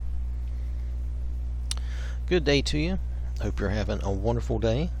Good day to you. Hope you're having a wonderful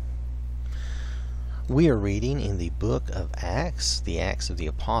day. We are reading in the book of Acts, the Acts of the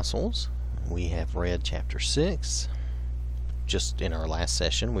Apostles. We have read chapter 6. Just in our last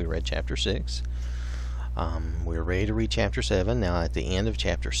session, we read chapter 6. We're ready to read chapter 7. Now, at the end of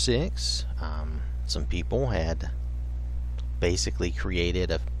chapter 6, some people had basically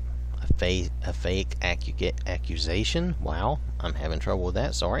created a fake accusation. Wow, I'm having trouble with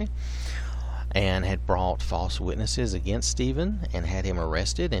that, sorry. And had brought false witnesses against Stephen and had him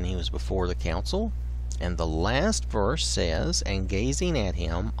arrested, and he was before the council. And the last verse says, "And gazing at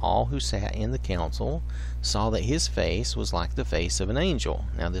him, all who sat in the council saw that his face was like the face of an angel."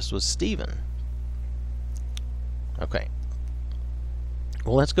 Now this was Stephen. Okay.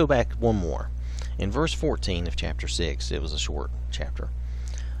 Well, let's go back one more. In verse 14 of chapter 6, it was a short chapter.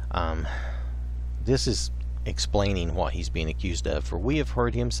 This is explaining what he's being accused of. "For we have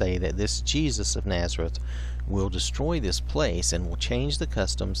heard him say that this Jesus of Nazareth will destroy this place and will change the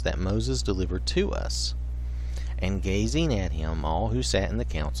customs that Moses delivered to us. And gazing at him, all who sat in the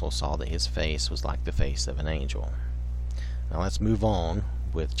council saw that his face was like the face of an angel." Now let's move on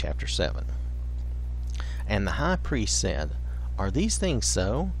with chapter 7. "And the high priest said, 'Are these things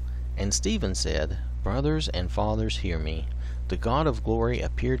so?' And Stephen said, 'Brothers and fathers, hear me. The God of glory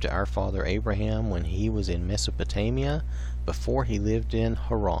appeared to our father Abraham when he was in Mesopotamia, before he lived in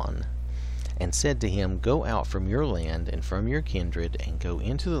Haran, and said to him, Go out from your land and from your kindred, and go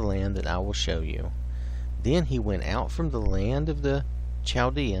into the land that I will show you. Then he went out from the land of the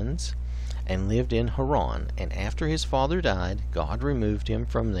Chaldeans, and lived in Haran. And after his father died, God removed him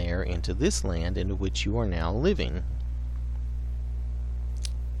from there into this land into which you are now living.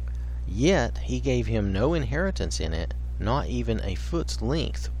 Yet he gave him no inheritance in it, not even a foot's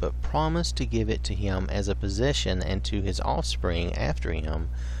length, but promised to give it to him as a possession and to his offspring after him,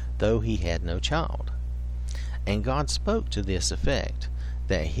 though he had no child. And God spoke to this effect,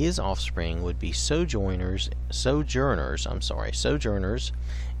 that his offspring would be sojourners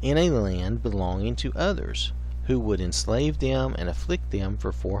in a land belonging to others, who would enslave them and afflict them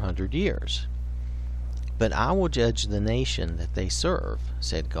for 400 years. But I will judge the nation that they serve,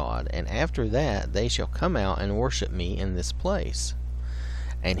 said God, and after that they shall come out and worship me in this place.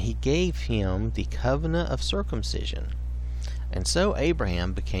 And he gave him the covenant of circumcision. And so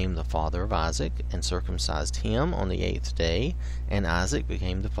Abraham became the father of Isaac, and circumcised him on the 8th day, and Isaac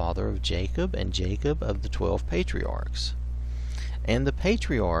became the father of Jacob, and Jacob of the 12 patriarchs. And the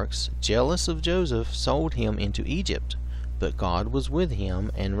patriarchs, jealous of Joseph, sold him into Egypt. But God was with him,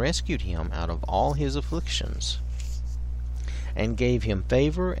 and rescued him out of all his afflictions, and gave him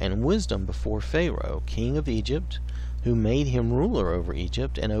favor and wisdom before Pharaoh, king of Egypt, who made him ruler over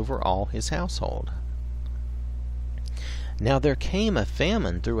Egypt and over all his household. Now there came a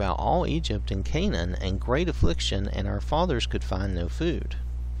famine throughout all Egypt and Canaan, and great affliction, and our fathers could find no food.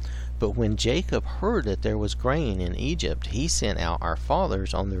 But when Jacob heard that there was grain in Egypt, he sent out our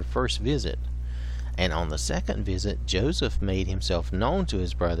fathers on their first visit. And on the second visit, Joseph made himself known to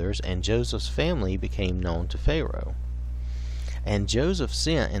his brothers, and Joseph's family became known to Pharaoh. And Joseph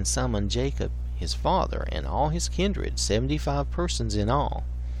sent and summoned Jacob, his father, and all his kindred, 75 persons in all.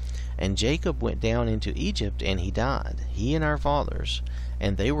 And Jacob went down into Egypt, and he died, he and our fathers.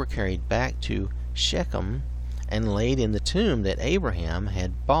 And they were carried back to Shechem, and laid in the tomb that Abraham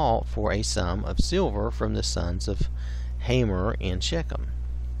had bought for a sum of silver from the sons of Hamor in Shechem.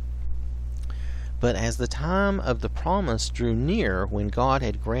 But as the time of the promise drew near, when God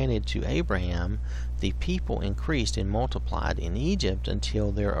had granted to Abraham, the people increased and multiplied in Egypt,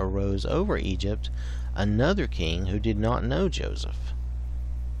 until there arose over Egypt another king who did not know Joseph."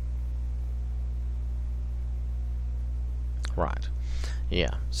 Right.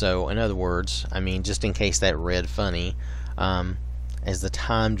 Yeah. So, in other words, just in case that read funny, as the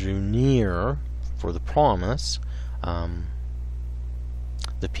time drew near for the promise,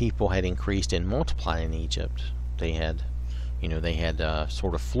 the people had increased and multiplied in Egypt. They had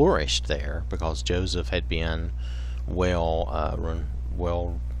sort of flourished there, because Joseph had been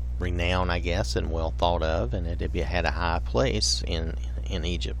well renowned, I guess, and well thought of, and it had a high place in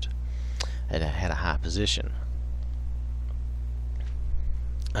Egypt. It had a high position.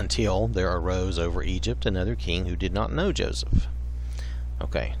 Until there arose over Egypt another king who did not know Joseph.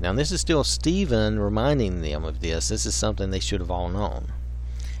 Okay, now this is still Stephen reminding them of this. This is something they should have all known.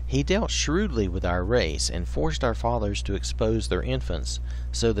 "He dealt shrewdly with our race, and forced our fathers to expose their infants,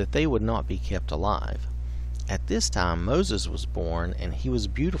 so that they would not be kept alive. At this time Moses was born, and he was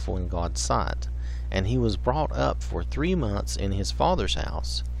beautiful in God's sight. And he was brought up for 3 months in his father's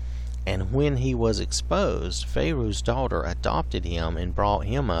house. And when he was exposed, Pharaoh's daughter adopted him and brought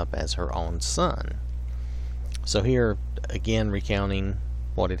him up as her own son. So here, again, recounting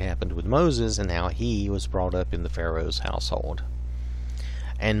what had happened with Moses and how he was brought up in the Pharaoh's household.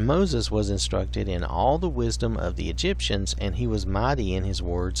 And Moses was instructed in all the wisdom of the Egyptians, and he was mighty in his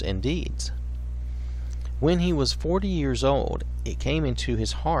words and deeds. When he was 40 years old, it came into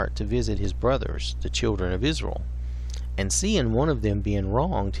his heart to visit his brothers, the children of Israel. And seeing one of them being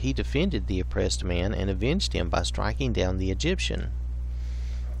wronged, he defended the oppressed man and avenged him by striking down the Egyptian.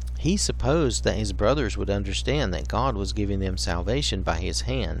 He supposed that his brothers would understand that God was giving them salvation by his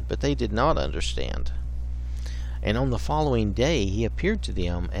hand, but they did not understand. And on the following day he appeared to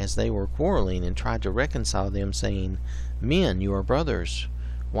them as they were quarreling, and tried to reconcile them, saying, Men, you are brothers.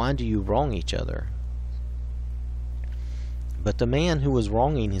 Why do you wrong each other? But the man who was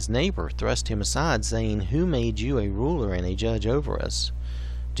wronging his neighbor thrust him aside, saying, Who made you a ruler and a judge over us?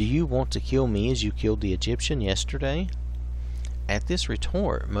 Do you want to kill me as you killed the Egyptian yesterday? At this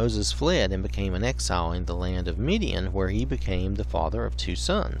retort, Moses fled and became an exile in the land of Midian, where he became the father of 2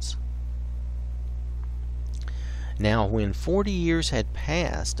 sons. Now when 40 years had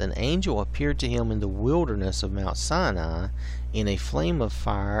passed, an angel appeared to him in the wilderness of Mount Sinai in a flame of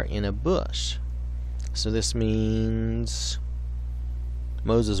fire in a bush. So this means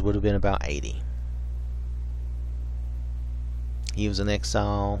Moses would have been about 80. He was an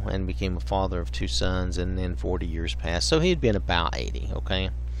exile and became a father of 2 sons, and then 40 years passed. So he had been about 80, okay?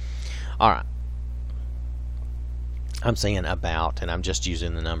 Alright. I'm saying about, and I'm just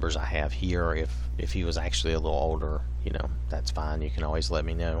using the numbers I have here. If he was actually a little older, that's fine. You can always let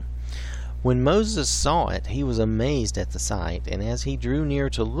me know. When Moses saw it, he was amazed at the sight, and as he drew near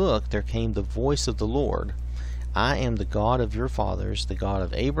to look, there came the voice of the Lord. I am the God of your fathers, the God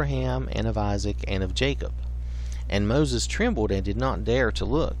of Abraham, and of Isaac, and of Jacob. And Moses trembled and did not dare to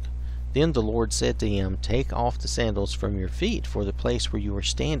look. Then the Lord said to him, Take off the sandals from your feet, for the place where you are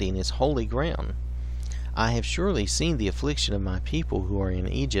standing is holy ground. I have surely seen the affliction of my people who are in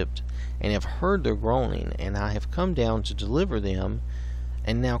Egypt, and have heard their groaning, and I have come down to deliver them.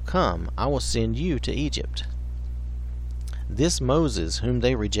 And now come, I will send you to Egypt. This Moses, whom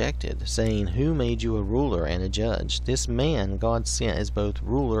they rejected, saying, Who made you a ruler and a judge? This man God sent as both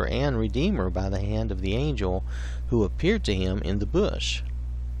ruler and redeemer by the hand of the angel who appeared to him in the bush.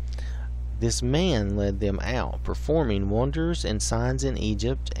 This man led them out, performing wonders and signs in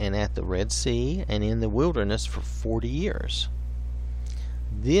Egypt and at the Red Sea and in the wilderness for 40 years.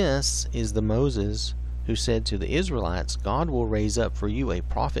 This is the Moses who said to the Israelites, God will raise up for you a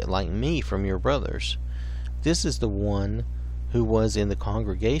prophet like me from your brothers. This is the one who was in the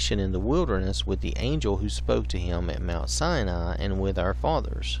congregation in the wilderness with the angel who spoke to him at Mount Sinai and with our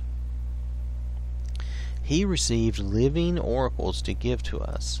fathers. He received living oracles to give to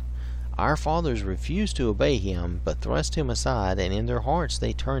us. Our fathers refused to obey him, but thrust him aside, and in their hearts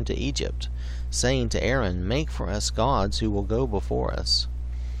they turned to Egypt, saying to Aaron, Make for us gods who will go before us.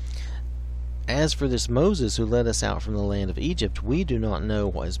 As for this Moses who led us out from the land of Egypt, we do not know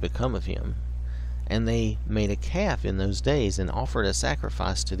what has become of him. And they made a calf in those days, and offered a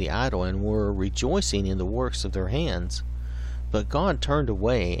sacrifice to the idol, and were rejoicing in the works of their hands. But God turned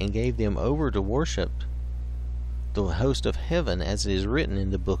away, and gave them over to worship the host of heaven, as it is written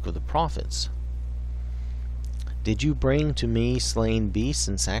in the book of the prophets. Did you bring to me slain beasts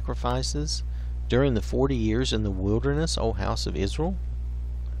and sacrifices during the 40 years in the wilderness, O house of Israel?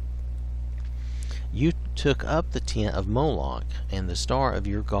 You took up the tent of Moloch, and the star of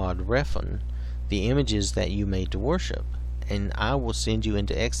your god Rephan, the images that you made to worship, and I will send you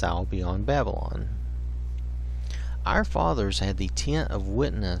into exile beyond Babylon. Our fathers had the tent of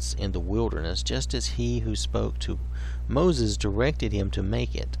witness in the wilderness, just as he who spoke to Moses directed him to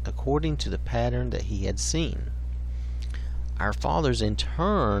make it, according to the pattern that he had seen. Our fathers in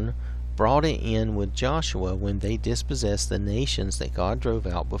turn brought it in with Joshua when they dispossessed the nations that God drove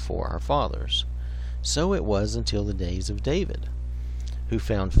out before our fathers. So it was until the days of David, who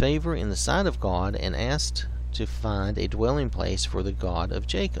found favor in the sight of God and asked to find a dwelling place for the God of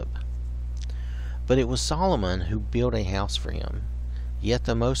Jacob. But it was Solomon who built a house for him. Yet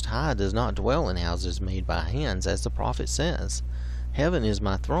the Most High does not dwell in houses made by hands, as the prophet says, Heaven is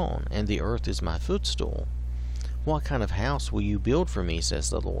my throne, and the earth is my footstool. What kind of house will you build for me, says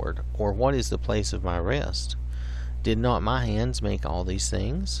the Lord, or what is the place of my rest? Did not my hands make all these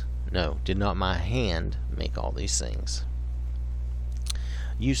things? No, did not my hand make all these things?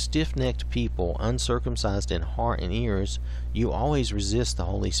 You stiff-necked people, uncircumcised in heart and ears, you always resist the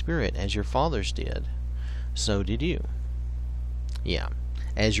Holy Spirit, as your fathers did. So did you. Yeah,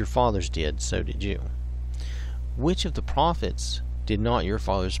 as your fathers did, so did you. Which of the prophets did not your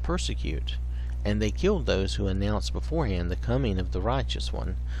fathers persecute? And they killed those who announced beforehand the coming of the righteous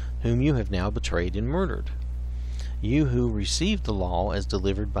one, whom you have now betrayed and murdered. you who received the law as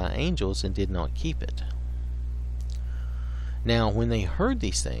delivered by angels and did not keep it." Now when they heard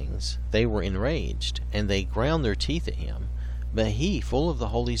these things, they were enraged, and they ground their teeth at him. But he, full of the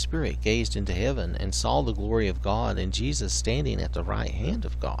Holy Spirit, gazed into heaven, and saw the glory of God, and Jesus standing at the right hand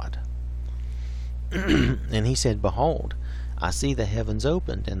of God. And he said, "Behold, I see the heavens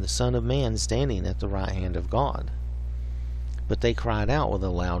opened, and the Son of Man standing at the right hand of God." But they cried out with a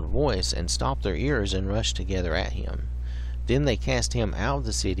loud voice, and stopped their ears, and rushed together at him. Then they cast him out of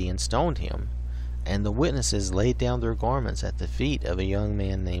the city, and stoned him. And the witnesses laid down their garments at the feet of a young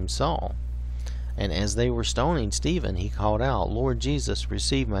man named Saul. And as they were stoning Stephen, he called out, "Lord Jesus,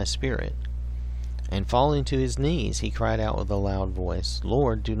 receive my spirit." And falling to his knees, he cried out with a loud voice,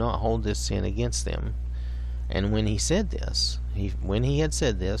 "Lord, do not hold this sin against them." And when he had said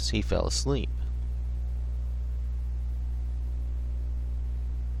this, he fell asleep.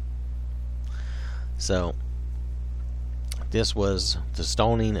 So, this was the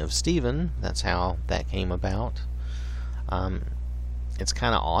stoning of Stephen. That's how that came about. It's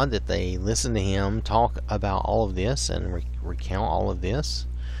kind of odd that they listened to him talk about all of this and recount all of this,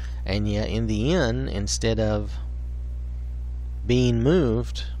 and yet in the end, instead of being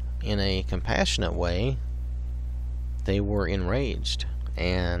moved in a compassionate way, they were enraged.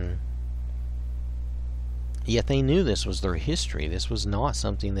 And yet they knew this was their history. This was not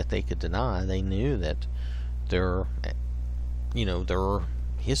something that they could deny. They knew that their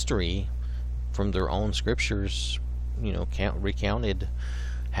history from their own scriptures, recounted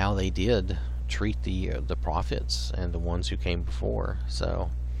how they did treat the prophets and the ones who came before.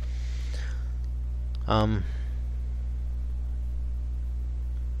 So,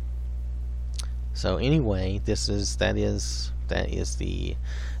 anyway, that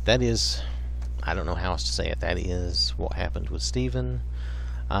is I don't know how else to say it. That is what happened with Stephen.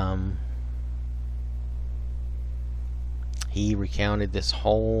 He recounted this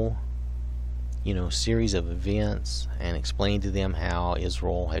whole series of events and explained to them how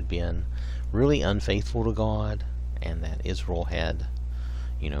Israel had been really unfaithful to God, and that Israel had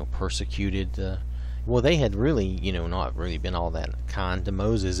persecuted they had really not really been all that kind to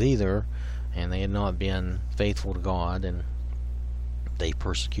Moses either, and they had not been faithful to God, and they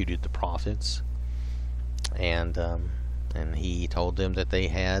persecuted the prophets, and he told them that they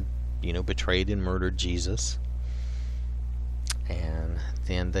had betrayed and murdered Jesus. And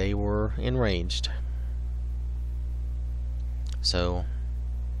then they were enraged. So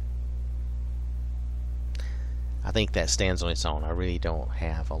I think that stands on its own. I really don't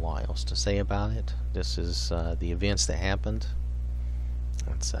have a lot else to say about it. This is the events that happened.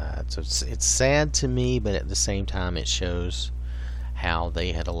 It's sad to me, but at the same time it shows how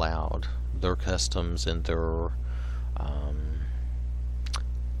they had allowed their customs and their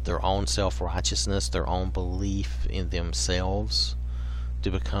own self-righteousness, their own belief in themselves to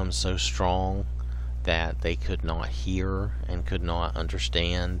become so strong that they could not hear and could not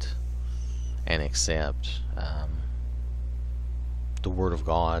understand and accept the Word of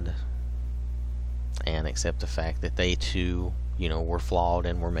God, and accept the fact that they too, were flawed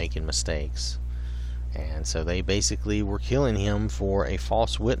and were making mistakes. And so they basically were killing him for a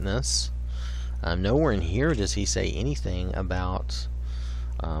false witness. Nowhere in here does he say anything about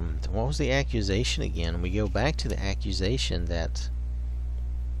what was the accusation again? We go back to the accusation that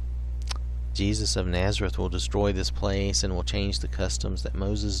Jesus of Nazareth will destroy this place and will change the customs that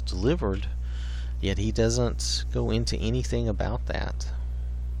Moses delivered, yet he doesn't go into anything about that.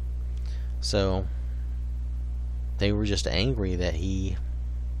 So they were just angry that he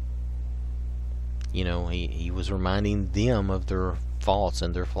was reminding them of their faults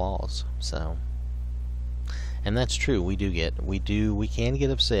and their flaws. So, and that's true. We can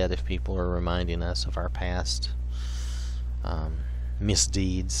get upset if people are reminding us of our past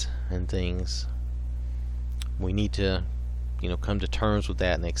misdeeds and things. We need to, come to terms with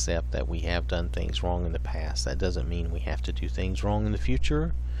that and accept that we have done things wrong in the past. That doesn't mean we have to do things wrong in the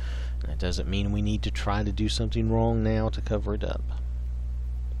future. That doesn't mean we need to try to do something wrong now to cover it up.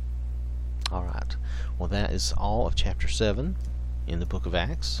 Alright, well, that is all of chapter 7 in the book of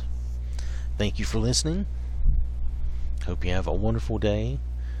Acts. Thank you for listening. Hope you have a wonderful day,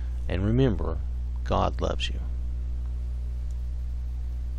 and remember, God loves you.